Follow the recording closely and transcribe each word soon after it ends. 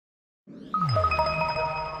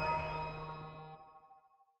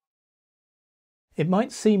It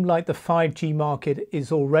might seem like the 5G market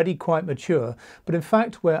is already quite mature, but in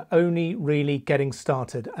fact, we're only really getting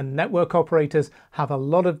started, and network operators have a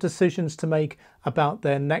lot of decisions to make about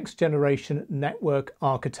their next generation network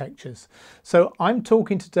architectures. So I'm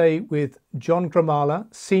talking today with John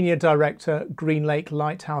Gromala, Senior Director, GreenLake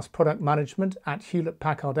Lighthouse Product Management at Hewlett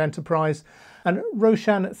Packard Enterprise, and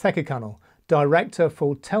Roshan Thekkekunnel, Director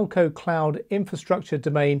for Telco Cloud Infrastructure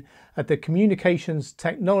Domain at the Communications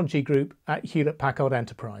Technology Group at Hewlett Packard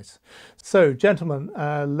Enterprise. So, gentlemen,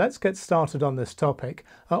 let's get started on this topic.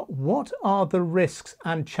 What are the risks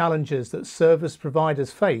and challenges that service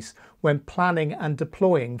providers face when planning and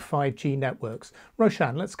deploying 5G networks?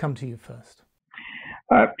 Roshan, let's come to you first.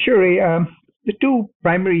 Sure, Ray. The two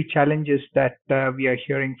primary challenges that we are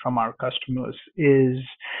hearing from our customers is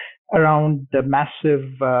around the massive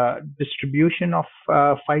distribution of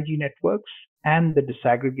 5G networks and the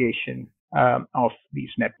disaggregation of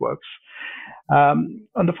these networks. On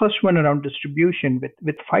the first one around distribution,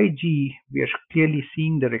 with 5G, we are clearly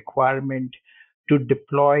seeing the requirement to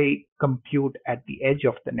deploy compute at the edge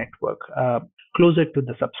of the network, closer to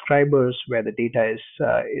the subscribers where the data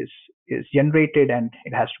is generated, and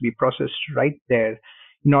it has to be processed right there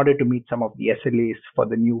in order to meet some of the SLAs for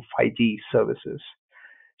the new 5G services.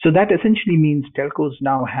 So that essentially means telcos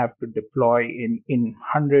now have to deploy in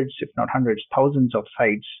hundreds, if not hundreds, thousands of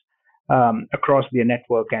sites across their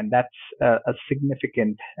network, and that's a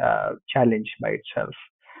significant challenge by itself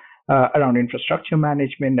around infrastructure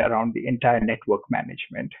management, around the entire network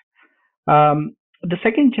management. The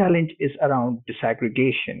second challenge is around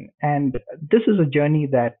disaggregation, and this is a journey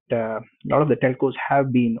that a lot of the telcos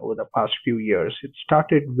have been over the past few years. It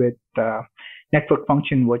started with network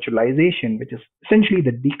function virtualization, which is essentially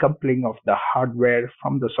the decoupling of the hardware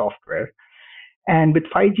from the software. And with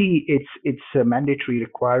 5G, it's a mandatory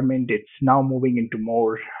requirement. It's now moving into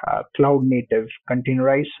more cloud native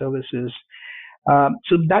containerized services.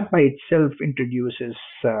 So that by itself introduces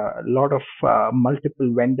a lot of multiple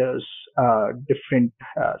vendors, different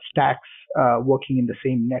stacks working in the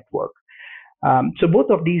same network. So both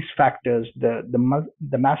of these factors, the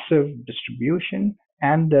massive distribution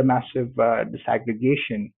and the massive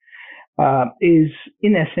disaggregation, is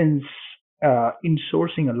in essence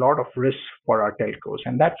insourcing a lot of risk for our telcos,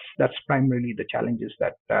 and that's primarily the challenges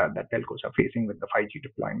that telcos are facing with the 5G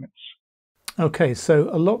deployments. Okay, so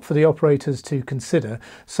a lot for the operators to consider.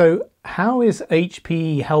 So how is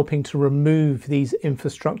HPE helping to remove these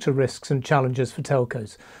infrastructure risks and challenges for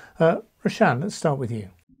telcos? Roshan, let's start with you.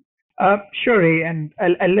 Sure, Ray, and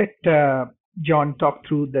I'll let John talk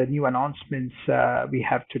through the new announcements we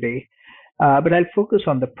have today, but I'll focus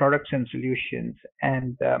on the products and solutions.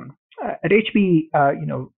 And at HPE,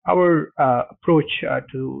 our approach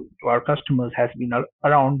to our customers has been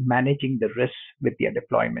around managing the risks with their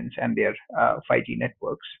deployments and their 5G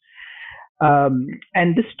networks.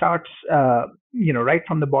 And this starts, right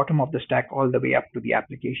from the bottom of the stack all the way up to the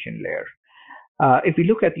application layer. If we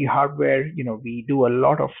look at the hardware, we do a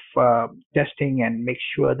lot of testing and make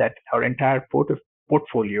sure that our entire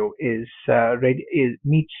portfolio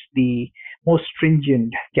meets the most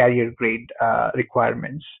stringent carrier grade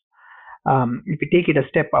requirements. If we take it a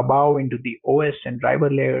step above into the OS and driver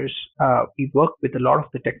layers, we work with a lot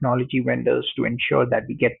of the technology vendors to ensure that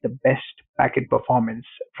we get the best packet performance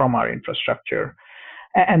from our infrastructure.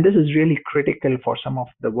 And this is really critical for some of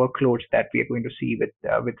the workloads that we are going to see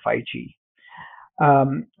with 5G.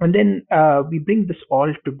 And then we bring this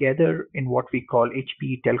all together in what we call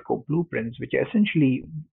HPE Telco blueprints, which are essentially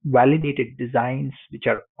validated designs which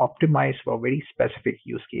are optimized for very specific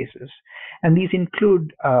use cases. And these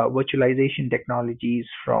include virtualization technologies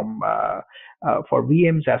for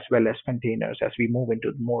VMs as well as containers as we move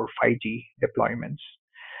into more 5G deployments.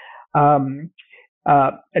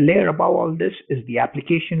 A layer above all this is the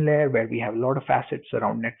application layer, where we have a lot of assets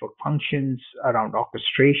around network functions, around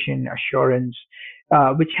orchestration, assurance,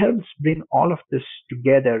 which helps bring all of this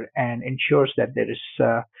together and ensures that there is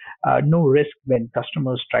no risk when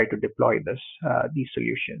customers try to deploy these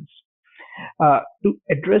solutions. To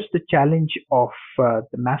address the challenge of the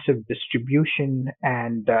massive distribution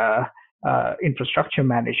and infrastructure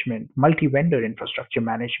management, multi-vendor infrastructure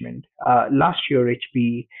management. Last year,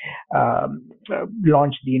 HPE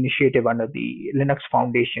launched the initiative under the Linux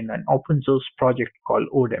Foundation, an open source project called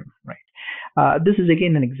ODEM. Right. This is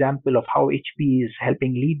again an example of how HPE is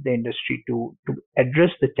helping lead the industry to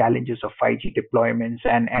address the challenges of 5G deployments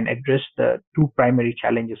and address the two primary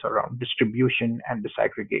challenges around distribution and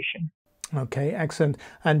disaggregation. Okay, excellent.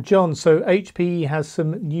 And John, so HPE has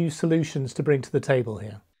some new solutions to bring to the table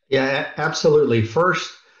here. Yeah, absolutely.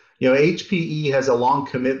 First, HPE has a long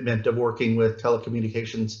commitment of working with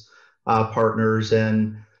telecommunications partners,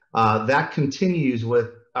 and that continues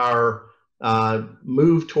with our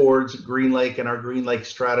move towards GreenLake and our GreenLake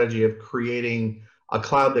strategy of creating a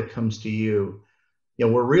cloud that comes to you.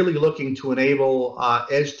 We're really looking to enable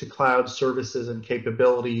edge to cloud services and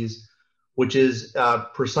capabilities, which is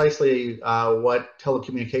precisely what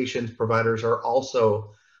telecommunications providers are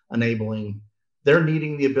also enabling. They're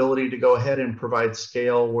needing the ability to go ahead and provide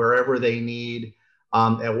scale wherever they need,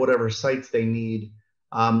 at whatever sites they need,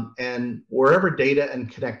 and wherever data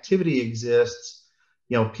and connectivity exists.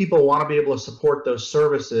 People want to be able to support those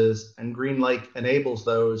services, and GreenLake enables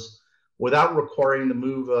those without requiring the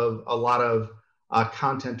move of a lot of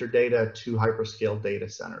content or data to hyperscale data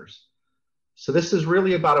centers. So this is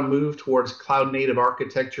really about a move towards cloud native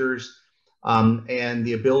architectures, and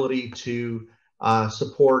the ability to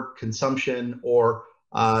support consumption or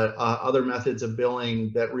other methods of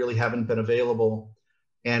billing that really haven't been available.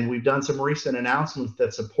 And we've done some recent announcements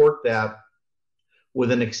that support that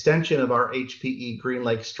with an extension of our HPE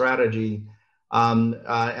GreenLake strategy. And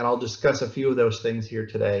I'll discuss a few of those things here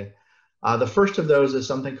today. The first of those is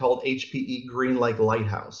something called HPE GreenLake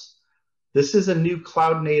Lighthouse. This is a new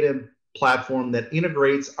cloud native platform that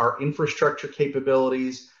integrates our infrastructure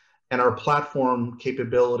capabilities and our platform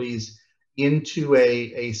capabilities into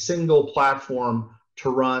a single platform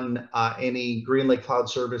to run any GreenLake cloud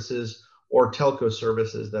services or telco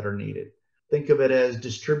services that are needed. Think of it as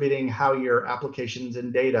distributing how your applications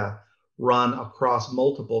and data run across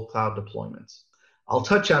multiple cloud deployments. I'll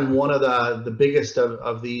touch on one of the biggest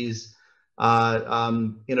of these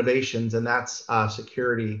innovations, and that's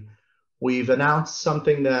security. We've announced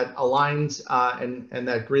something that aligns and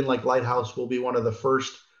that GreenLake Lighthouse will be one of the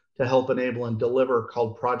first to help enable and deliver,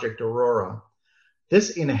 called Project Aurora.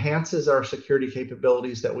 This enhances our security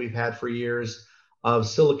capabilities that we've had for years of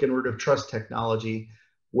silicon root of trust technology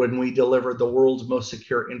when we delivered the world's most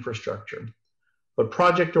secure infrastructure. But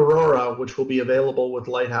Project Aurora, which will be available with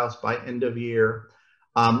Lighthouse by end of year,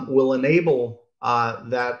 will enable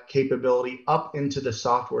that capability up into the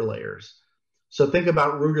software layers. So think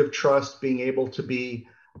about root of trust being able to be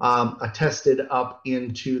attested up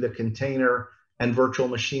into the container and virtual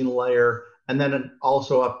machine layer, and then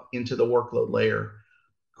also up into the workload layer.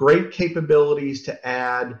 Great capabilities to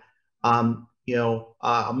add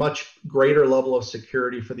a much greater level of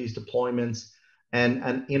security for these deployments, and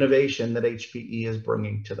an innovation that HPE is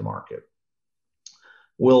bringing to the market.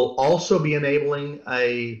 We'll also be enabling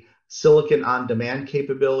a silicon on-demand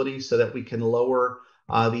capability so that we can lower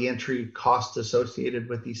the entry costs associated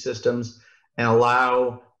with these systems and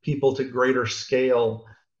allow people to greater scale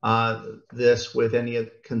this with any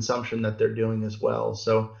consumption that they're doing as well.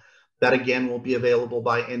 So that again will be available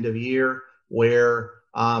by end of year, where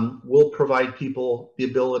we'll provide people the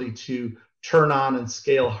ability to turn on and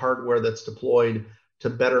scale hardware that's deployed to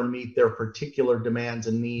better meet their particular demands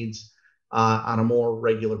and needs on a more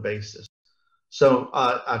regular basis. So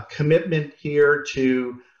a commitment here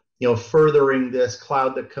to furthering this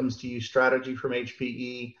cloud that comes to you strategy from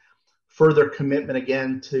HPE, further commitment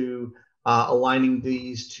again to aligning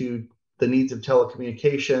these to the needs of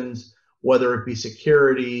telecommunications, whether it be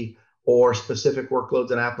security or specific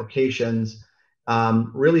workloads and applications.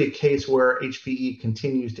 Really a case where HPE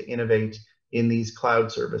continues to innovate in these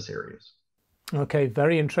cloud service areas. Okay,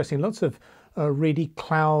 very interesting. Lots of really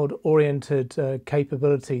cloud-oriented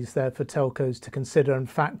capabilities there for telcos to consider and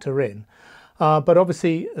factor in. But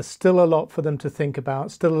obviously, still a lot for them to think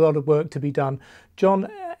about, still a lot of work to be done. John,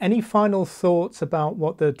 any final thoughts about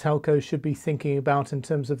what the telcos should be thinking about in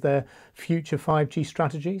terms of their future 5G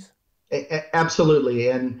strategies? Absolutely.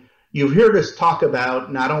 And you've heard us talk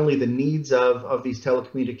about not only the needs of these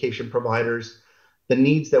telecommunication providers, the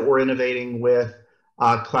needs that we're innovating with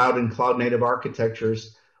cloud and cloud native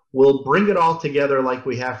architectures. We'll bring it all together like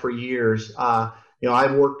we have for years.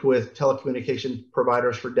 I've worked with telecommunication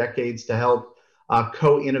providers for decades to help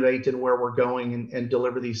co-innovate in where we're going and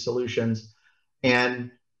deliver these solutions. And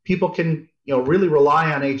people can really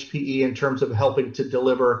rely on HPE in terms of helping to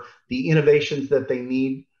deliver the innovations that they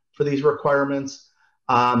need for these requirements,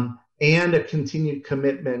 and a continued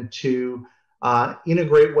commitment to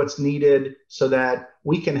integrate what's needed so that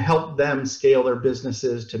we can help them scale their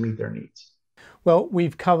businesses to meet their needs. Well,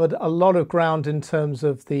 we've covered a lot of ground in terms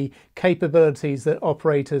of the capabilities that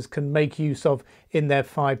operators can make use of in their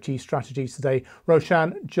 5G strategies today.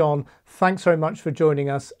 Roshan, John, thanks very much for joining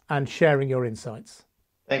us and sharing your insights.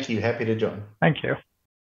 Thank you. Happy to join. Thank you.